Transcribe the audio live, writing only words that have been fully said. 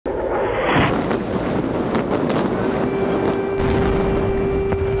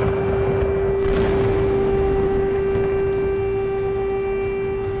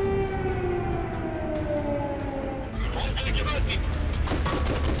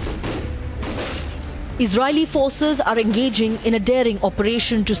Israeli forces are engaging in a daring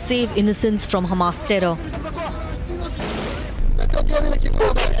operation to save innocents from Hamas terror.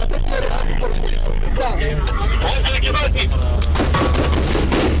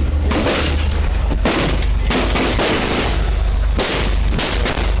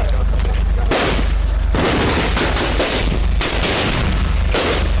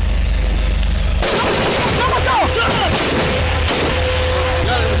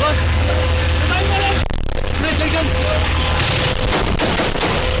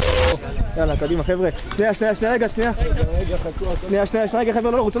 יאללה, קדימה חבר'ה. שנייה, רגע, שנייה, רגע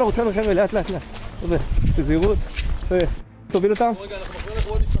חבר'ה, לא לרוץ, חבר'ה, לאט. בזהירות. תוביל אותם.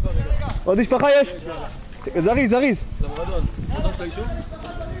 עוד משפחה יש. זריז.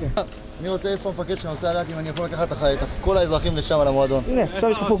 אני רוצה איפה המפקד שאני רוצה לדעת אם אני יכול לקחת את כל האזרחים לשם על המועדון. הנה, עכשיו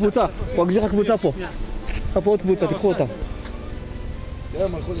יש לך פה קבוצה. הוא הגזיר לך קבוצה פה. יש לך פה עוד קבוצה, תיקחו אותם.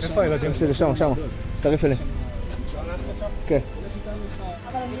 איפה הילדים שלי? שם. תצטרף אליהם. כן.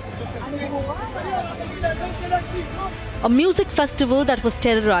 A music festival that was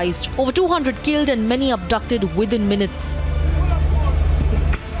terrorized, over 200 killed and many abducted within minutes.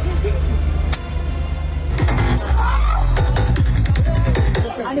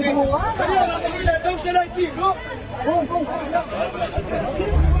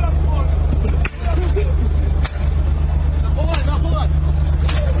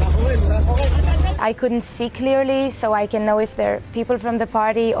 I couldn't see clearly, so I can know if they're people from the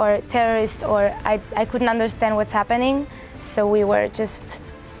party or terrorists, or I couldn't understand what's happening. So we were just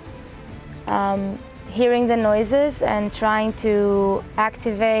hearing the noises and trying to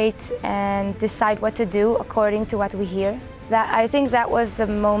activate and decide what to do according to what we hear. I think that was the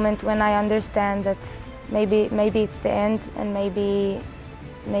moment when I understand that maybe it's the end, and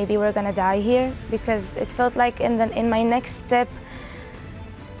maybe we're gonna die here, because it felt like in my next step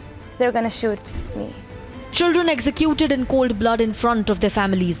they're gonna shoot me. Children executed in cold blood in front of their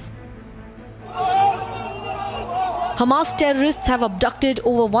families. Hamas terrorists have abducted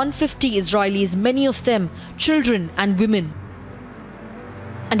over 150 Israelis, many of them children and women,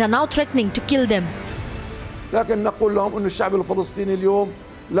 and are now threatening to kill them. لكن نقول لهم أن الشعب الفلسطيني اليوم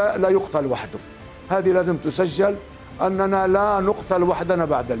لا يقتل وحده. هذه لازم تسجل، أننا لا نقتل وحدنا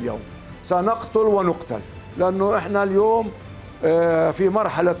بعد اليوم، سنقتل ونقتل، لأنه إحنا اليوم في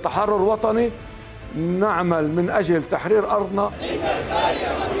مرحلة تحرر وطني، نعمل من أجل تحرير أرضنا.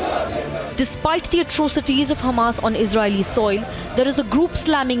 Despite the atrocities of Hamas on Israeli soil, there is a group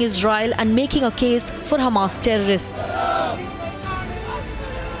slamming Israel and making a case for Hamas terrorists.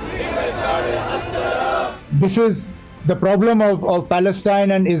 This is the problem of Palestine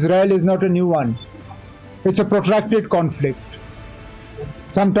and Israel is not a new one. It's a protracted conflict.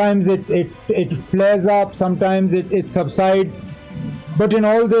 Sometimes it flares up, sometimes it subsides. But in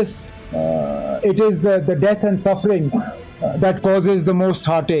all this, it is the death and suffering that causes the most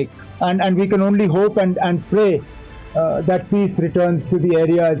heartache. And we can only hope and pray that peace returns to the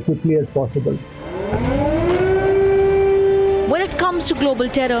area as quickly as possible. When it comes to global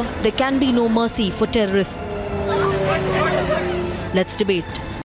terror, there can be no mercy for terrorists. Let's debate.